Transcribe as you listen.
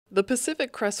The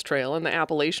Pacific Crest Trail and the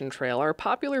Appalachian Trail are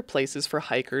popular places for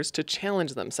hikers to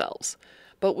challenge themselves.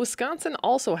 But Wisconsin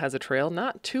also has a trail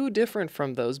not too different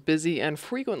from those busy and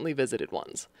frequently visited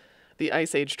ones. The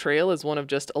Ice Age Trail is one of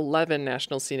just 11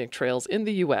 National Scenic Trails in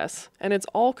the U.S., and it's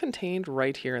all contained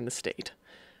right here in the state.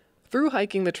 Through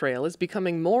hiking the trail is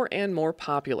becoming more and more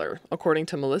popular, according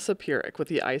to Melissa Purick with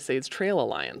the Ice Age Trail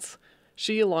Alliance.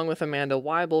 She, along with Amanda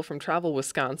Weibel from Travel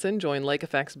Wisconsin, joined Lake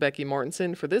Effect's Becky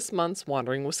Mortensen for this month's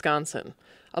Wandering Wisconsin,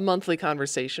 a monthly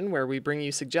conversation where we bring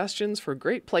you suggestions for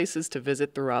great places to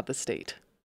visit throughout the state.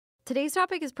 Today's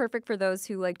topic is perfect for those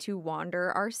who like to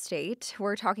wander our state.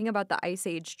 We're talking about the Ice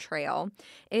Age Trail.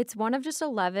 It's one of just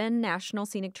 11 national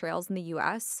scenic trails in the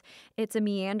U.S. It's a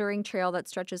meandering trail that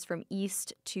stretches from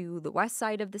east to the west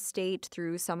side of the state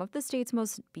through some of the state's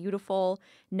most beautiful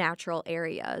natural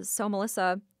areas. So,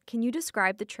 Melissa, can you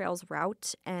describe the trail's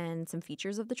route and some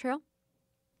features of the trail?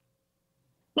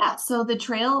 Yeah, so the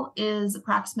trail is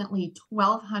approximately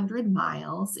 1,200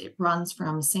 miles. It runs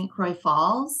from St. Croix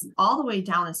Falls all the way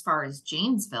down as far as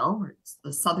Janesville, where it's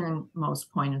the southernmost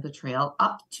point of the trail,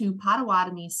 up to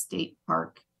Potawatomi State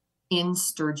Park in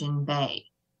Sturgeon Bay.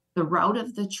 The route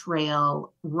of the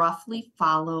trail roughly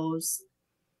follows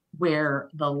where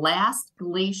the last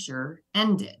glacier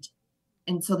ended.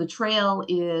 And so the trail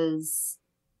is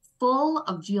full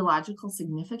of geological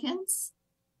significance.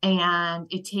 And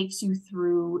it takes you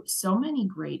through so many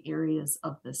great areas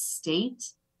of the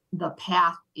state. The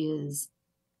path is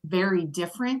very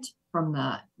different from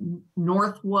the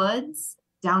North Woods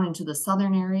down into the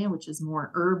southern area, which is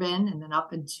more urban, and then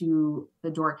up into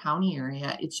the Door County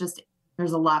area. It's just,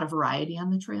 there's a lot of variety on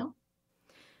the trail.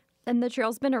 And the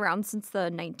trail's been around since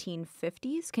the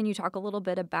 1950s. Can you talk a little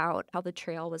bit about how the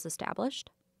trail was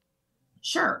established?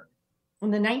 Sure.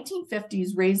 In the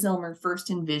 1950s, Ray Zillmer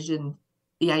first envisioned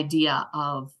the idea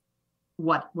of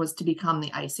what was to become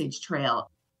the Ice Age Trail.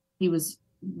 He was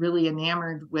really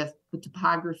enamored with the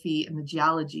topography and the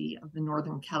geology of the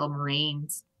Northern Kettle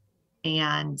Moraines.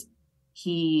 And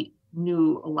he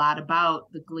knew a lot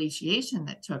about the glaciation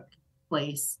that took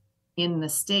place in the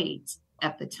state.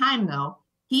 At the time, though,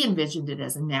 he envisioned it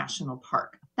as a national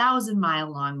park,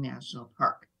 1,000-mile long national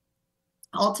park.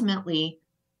 Ultimately,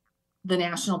 the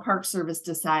National Park Service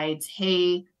decides,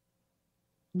 hey,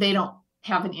 they don't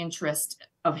have an interest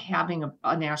of having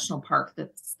a national park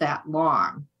that's that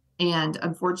long. And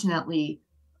unfortunately,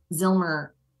 Zillmer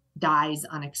dies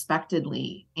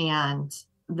unexpectedly, and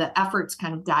the efforts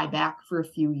kind of die back for a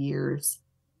few years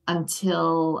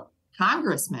until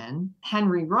Congressman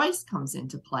Henry Royce comes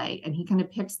into play, and he kind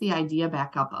of picks the idea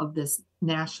back up of this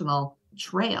national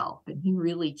trail. And he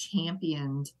really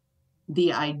championed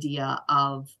the idea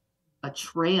of a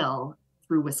trail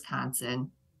through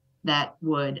Wisconsin that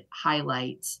would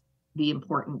highlight the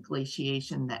important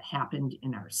glaciation that happened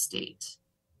in our state.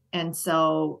 And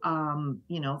so,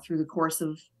 through the course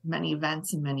of many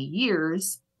events and many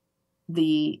years,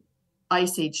 the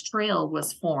Ice Age Trail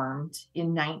was formed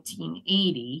in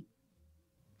 1980.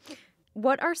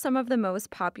 What are some of the most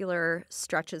popular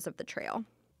stretches of the trail?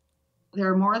 There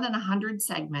are more than 100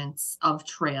 segments of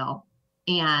trail,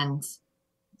 and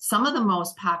some of the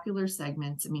most popular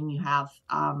segments, you have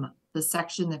the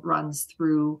section that runs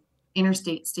through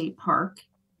Interstate State Park,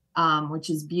 which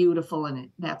is beautiful,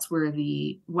 and that's where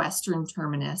the western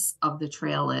terminus of the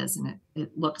trail is, and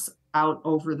it looks out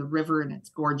over the river, and it's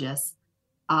gorgeous.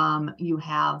 You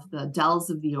have the Dells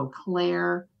of the Eau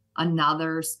Claire,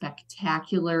 another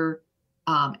spectacular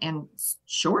and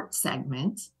short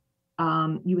segment.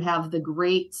 You have the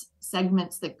great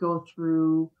segments that go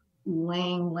through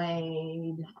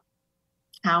Langlade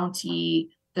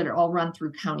County that are all run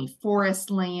through county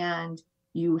forest land.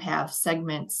 You have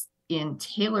segments in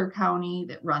Taylor County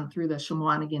that run through the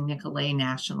Chequamegon-Nicolet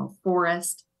National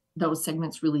Forest. Those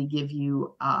segments really give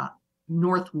you a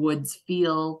North Woods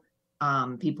feel.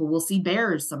 People will see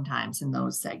bears sometimes in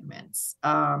those segments.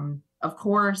 Of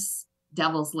course,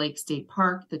 Devil's Lake State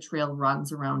Park, the trail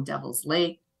runs around Devil's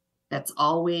Lake. That's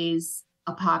always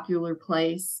a popular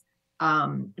place.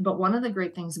 But one of the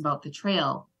great things about the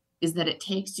trail is that it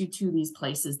takes you to these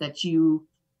places that you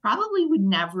probably would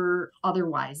never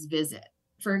otherwise visit.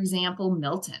 For example,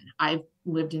 Milton. I've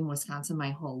lived in Wisconsin my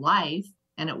whole life,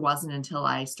 and it wasn't until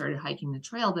I started hiking the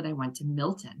trail that I went to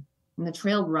Milton. And the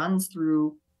trail runs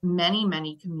through many,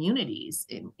 many communities,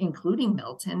 including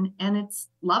Milton, and it's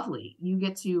lovely. You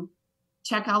get to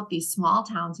check out these small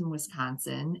towns in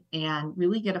Wisconsin and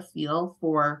really get a feel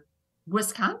for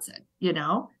Wisconsin.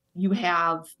 You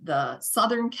have the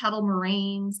Southern Kettle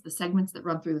Moraines. The segments that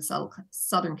run through the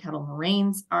Southern Kettle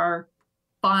Moraines are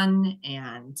fun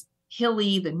and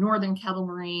hilly. The Northern Kettle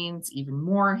Moraines, even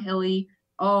more hilly.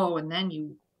 Oh, and then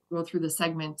you go through the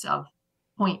segment of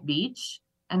Point Beach,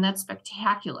 and that's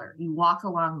spectacular. You walk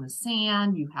along the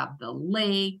sand, you have the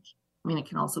lake. I mean, it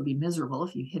can also be miserable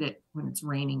if you hit it when it's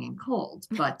raining and cold.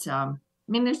 But I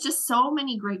mean, there's just so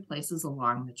many great places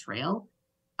along the trail.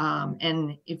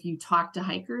 And if you talk to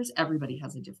hikers, everybody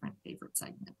has a different favorite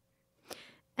segment.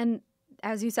 And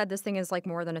as you said, this thing is like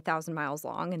more than 1,000 miles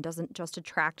long and doesn't just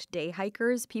attract day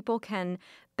hikers. People can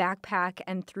backpack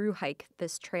and through hike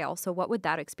this trail. So, what would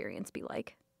that experience be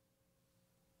like?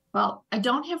 Well, I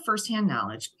don't have firsthand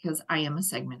knowledge because I am a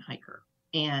segment hiker.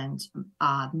 And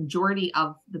the majority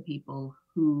of the people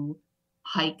who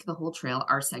hike the whole trail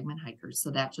are segment hikers. So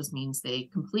that just means they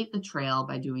complete the trail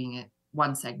by doing it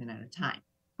one segment at a time.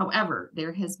 However,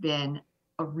 there has been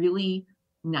a really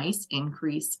nice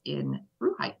increase in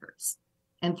through hikers.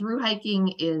 And through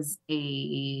hiking is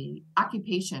a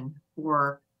occupation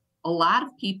for a lot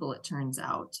of people, it turns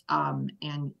out.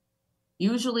 And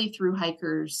usually through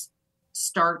hikers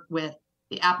start with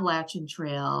the Appalachian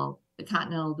Trail, the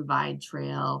Continental Divide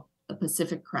Trail, the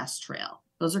Pacific Crest Trail.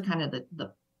 Those are kind of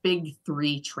the big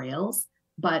three trails.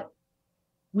 But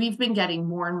we've been getting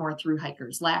more and more through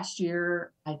hikers. Last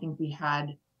year, I think we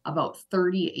had about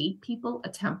 38 people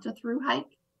attempt a through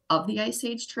hike of the Ice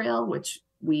Age Trail, which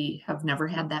we have never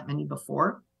had that many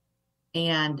before.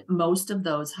 And most of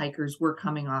those hikers were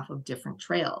coming off of different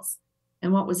trails.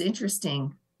 And what was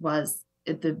interesting was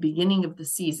at the beginning of the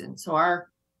season. So our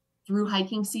through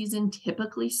hiking season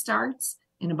typically starts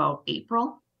in about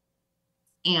April.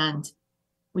 And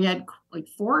we had like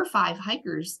 4 or 5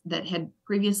 hikers that had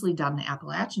previously done the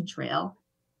Appalachian Trail.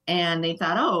 And they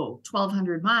thought, oh,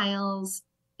 1,200 miles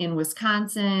in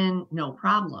Wisconsin, no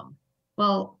problem.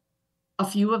 Well, a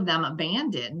few of them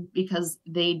abandoned because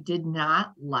they did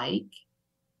not like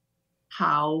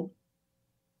how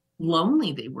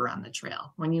lonely they were on the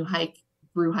trail. When you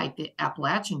through hike the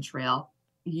Appalachian Trail,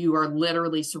 you are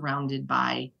literally surrounded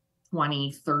by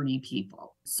 20, 30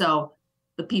 people. So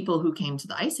the people who came to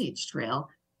the Ice Age Trail,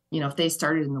 if they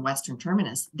started in the Western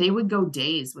Terminus, they would go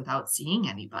days without seeing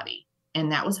anybody.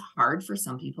 And that was hard for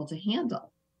some people to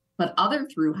handle. But other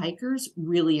through hikers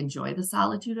really enjoy the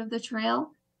solitude of the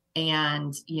trail.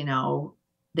 And,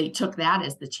 they took that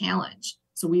as the challenge.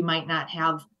 So we might not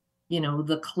have,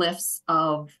 the cliffs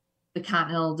of the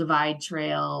Continental Divide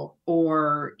Trail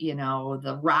or,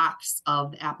 the rocks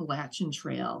of the Appalachian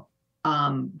Trail.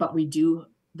 But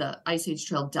the Ice Age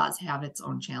Trail does have its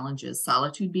own challenges,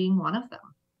 solitude being one of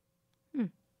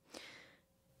them.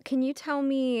 Can you tell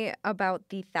me about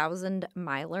the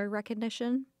 1,000-miler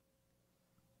recognition?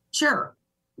 Sure.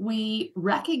 We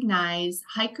recognize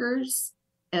hikers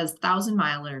as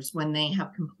 1,000-milers when they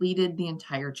have completed the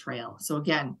entire trail. So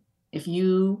again, if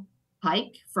you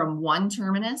hike from one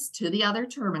terminus to the other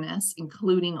terminus,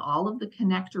 including all of the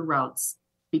connector routes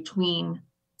between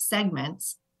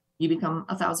segments, you become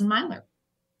a 1,000-miler.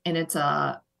 And it's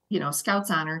a, Scouts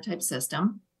Honor type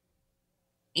system.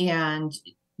 And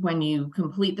when you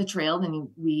complete the trail, then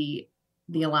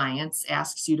the Alliance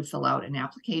asks you to fill out an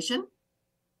application.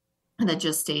 And that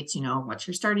just states, what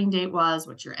your starting date was,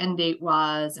 what your end date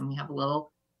was. And we have a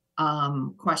little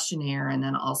questionnaire, and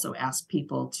then also ask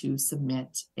people to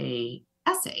submit a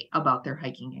essay about their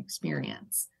hiking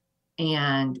experience.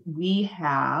 And we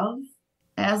have,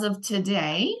 as of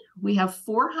today, we have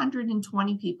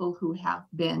 420 people who have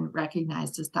been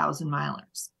recognized as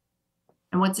 1,000-milers.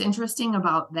 And what's interesting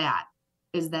about that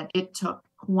is that it took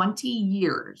 20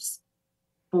 years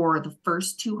for the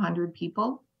first 200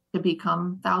 people to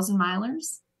become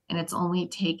 1,000-milers, and it's only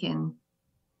taken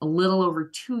a little over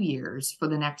 2 years for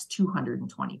the next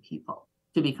 220 people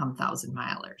to become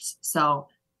 1,000-milers. So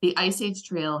the Ice Age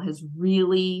Trail has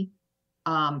really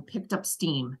picked up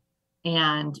steam,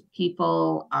 and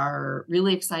people are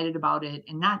really excited about it,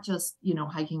 and not just,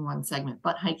 hiking one segment,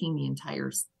 but hiking the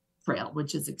entire trail,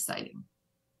 which is exciting.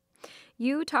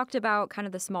 You talked about kind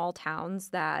of the small towns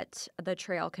that the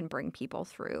trail can bring people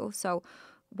through. So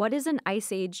what is an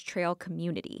Ice Age Trail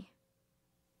community?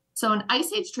 So an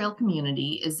Ice Age Trail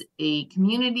community is a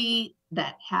community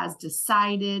that has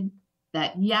decided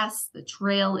that, yes, the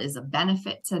trail is a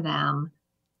benefit to them.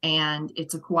 And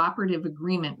it's a cooperative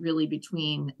agreement really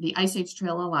between the Ice Age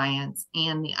Trail Alliance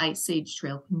and the Ice Age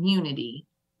Trail community,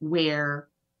 where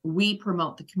we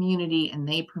promote the community and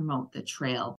they promote the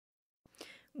trail.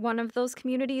 One of those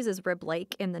communities is Rib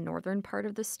Lake in the northern part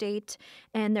of the state,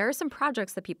 and there are some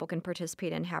projects that people can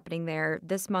participate in happening there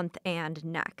this month and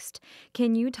next.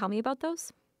 Can you tell me about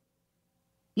those?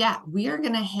 Yeah, we are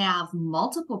going to have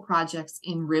multiple projects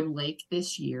in Rib Lake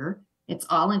this year. It's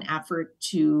all an effort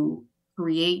to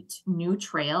create new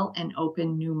trail and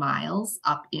open new miles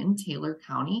up in Taylor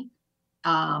County.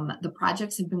 The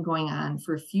projects have been going on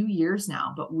for a few years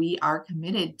now, but we are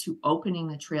committed to opening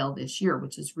the trail this year,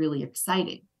 which is really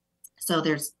exciting. So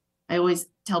I always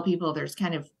tell people there's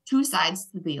kind of two sides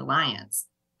to the alliance.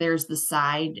 There's the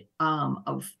side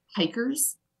of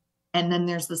hikers, and then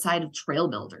there's the side of trail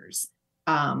builders.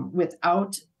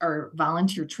 Without our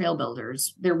volunteer trail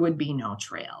builders, there would be no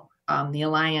trail. The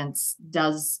alliance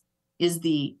is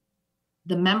the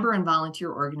member and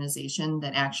volunteer organization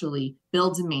that actually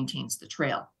builds and maintains the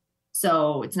trail.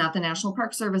 So it's not the National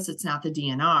Park Service, it's not the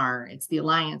DNR, it's the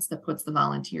alliance that puts the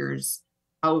volunteers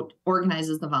out,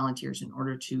 organizes the volunteers in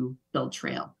order to build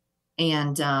trail.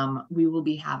 And we will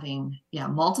be having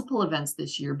multiple events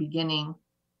this year, beginning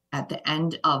at the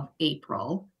end of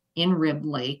April in Rib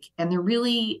Lake. And they're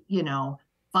really,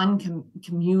 fun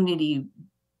community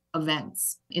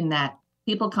events in that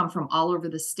people come from all over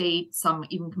the state. Some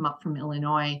even come up from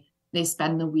Illinois. They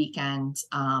spend the weekend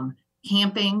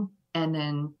camping and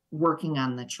then working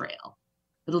on the trail.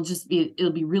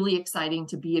 It'll be really exciting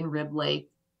to be in Rib Lake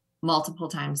multiple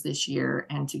times this year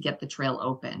and to get the trail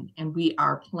open. And we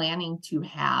are planning to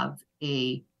have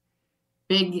a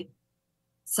big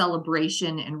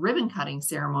celebration and ribbon cutting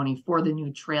ceremony for the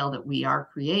new trail that we are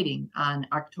creating on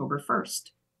October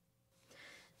 1st.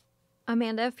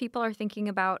 Amanda, if people are thinking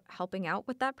about helping out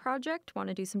with that project, want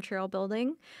to do some trail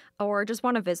building, or just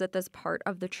want to visit this part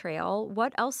of the trail,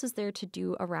 what else is there to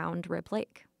do around Rib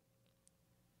Lake?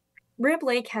 Rib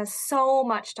Lake has so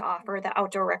much to offer the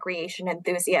outdoor recreation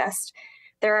enthusiast.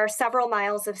 There are several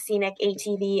miles of scenic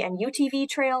ATV and UTV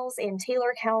trails in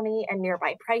Taylor County and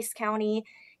nearby Price County.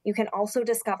 You can also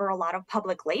discover a lot of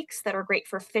public lakes that are great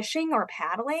for fishing or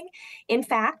paddling. In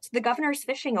fact, the Governor's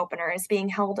Fishing Opener is being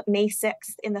held May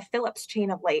 6th in the Phillips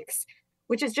chain of lakes,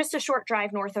 which is just a short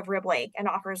drive north of Rib Lake and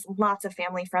offers lots of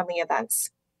family-friendly events.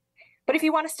 But if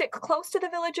you want to stick close to the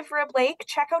village of Rib Lake,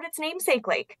 check out its namesake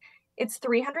lake. It's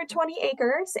 320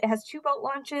 acres. It has 2 boat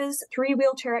launches, 3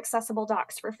 wheelchair-accessible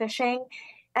docks for fishing,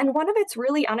 and one of its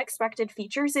really unexpected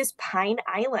features is Pine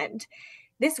Island.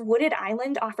 This wooded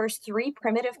island offers 3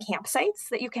 primitive campsites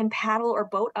that you can paddle or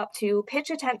boat up to, pitch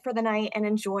a tent for the night, and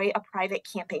enjoy a private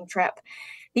camping trip.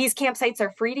 These campsites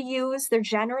are free to use. They're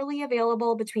generally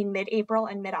available between mid-April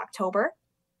and mid-October.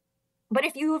 But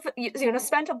if you've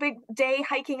spent a big day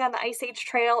hiking on the Ice Age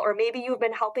Trail, or maybe you've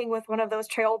been helping with one of those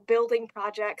trail building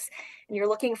projects and you're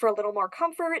looking for a little more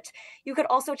comfort, you could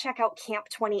also check out Camp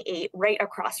 28 right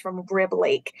across from Rib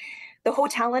Lake. The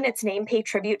hotel and its name pay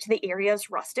tribute to the area's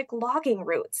rustic logging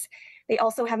roots. They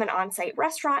also have an on-site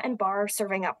restaurant and bar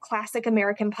serving up classic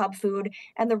American pub food,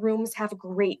 and the rooms have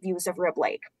great views of Rib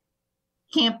Lake.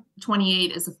 Camp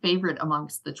 28 is a favorite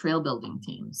amongst the trail building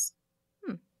teams.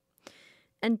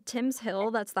 And Timms Hill,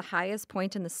 that's the highest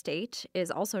point in the state, is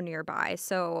also nearby.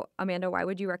 So, Amanda, why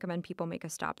would you recommend people make a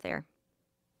stop there?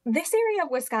 This area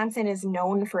of Wisconsin is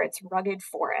known for its rugged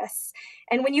forests.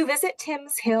 And when you visit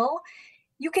Timms Hill,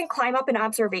 you can climb up an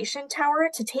observation tower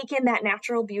to take in that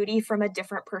natural beauty from a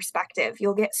different perspective.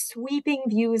 You'll get sweeping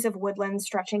views of woodlands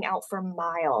stretching out for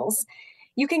miles.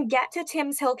 You can get to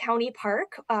Timms Hill County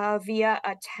Park via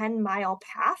a 10-mile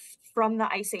path from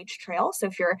the Ice Age Trail. So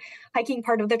if you're hiking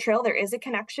part of the trail, there is a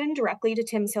connection directly to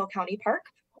Timms Hill County Park,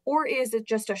 or is it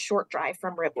just a short drive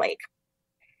from Rib Lake?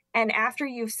 And after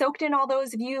you've soaked in all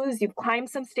those views, you've climbed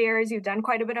some stairs, you've done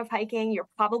quite a bit of hiking, you're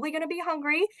probably going to be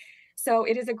hungry. So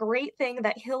it is a great thing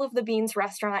that Hill of the Beans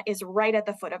restaurant is right at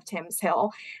the foot of Timms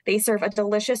Hill. They serve a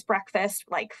delicious breakfast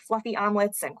like fluffy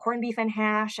omelets and corned beef and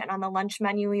hash. And on the lunch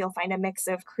menu, you'll find a mix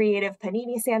of creative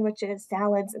panini sandwiches,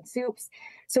 salads, and soups.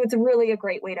 So it's really a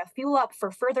great way to fuel up for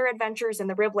further adventures in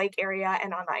the Rib Lake area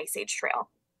and on the Ice Age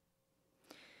Trail.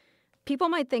 People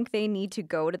might think they need to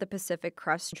go to the Pacific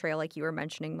Crest Trail, like you were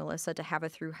mentioning, Melissa, to have a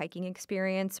through hiking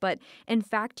experience. But in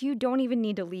fact, you don't even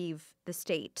need to leave the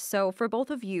state. So for both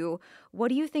of you, what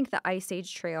do you think the Ice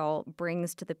Age Trail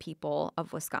brings to the people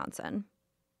of Wisconsin?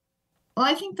 Well,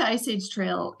 I think the Ice Age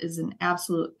Trail is an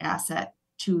absolute asset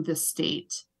to the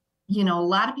state. A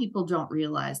lot of people don't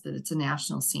realize that it's a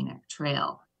National Scenic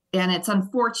Trail. And it's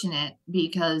unfortunate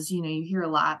because, you hear a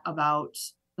lot about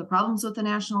the problems with the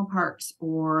national parks,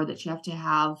 or that you have to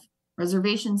have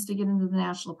reservations to get into the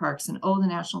national parks, and the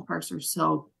national parks are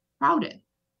so crowded.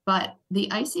 But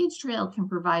the Ice Age Trail can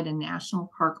provide a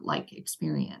national park-like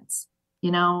experience,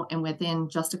 and within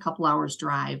just a couple hours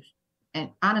drive.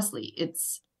 And honestly,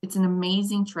 it's an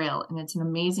amazing trail, and it's an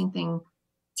amazing thing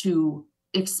to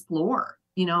explore.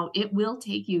 It will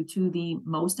take you to the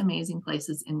most amazing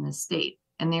places in this state,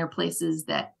 and they are places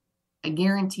that I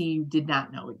guarantee you did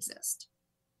not know exist.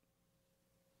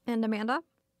 And Amanda?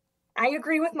 I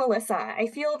agree with Melissa. I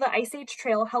feel the Ice Age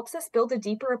Trail helps us build a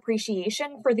deeper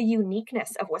appreciation for the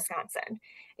uniqueness of Wisconsin.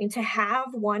 And to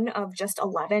have one of just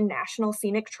 11 national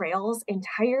scenic trails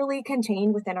entirely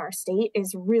contained within our state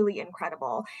is really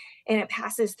incredible. And it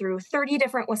passes through 30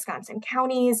 different Wisconsin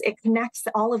counties. It connects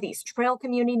all of these trail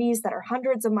communities that are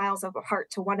hundreds of miles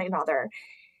apart to one another.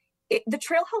 The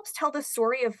trail helps tell the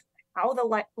story of how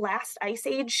the last ice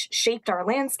age shaped our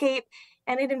landscape,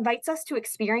 and it invites us to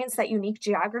experience that unique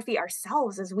geography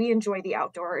ourselves as we enjoy the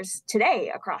outdoors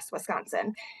today across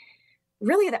Wisconsin.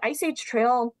 Really, the Ice Age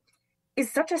Trail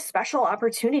is such a special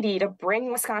opportunity to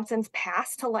bring Wisconsin's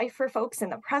past to life for folks in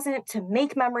the present, to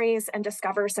make memories and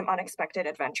discover some unexpected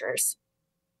adventures.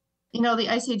 The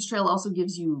Ice Age Trail also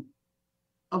gives you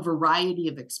a variety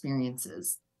of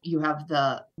experiences. You have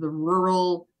the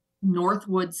rural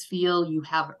Northwoods feel, you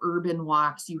have urban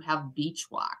walks, you have beach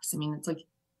walks. I mean,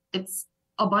 it's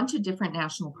a bunch of different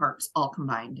national parks all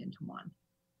combined into one.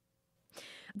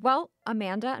 Well,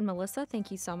 Amanda and Melissa,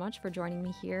 thank you so much for joining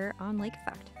me here on Lake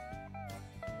Effect.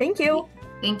 Thank you.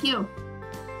 Thank you.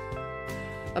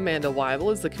 Amanda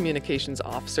Weibel is the Communications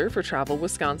Officer for Travel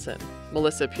Wisconsin.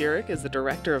 Melissa Purick is the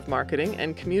Director of Marketing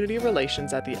and Community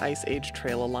Relations at the Ice Age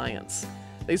Trail Alliance.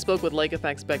 They spoke with Lake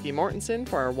Effect's Becky Mortensen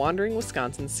for our Wandering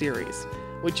Wisconsin series,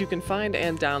 which you can find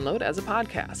and download as a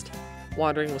podcast.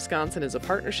 Wandering Wisconsin is a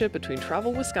partnership between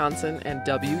Travel Wisconsin and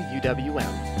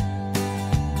WUWM.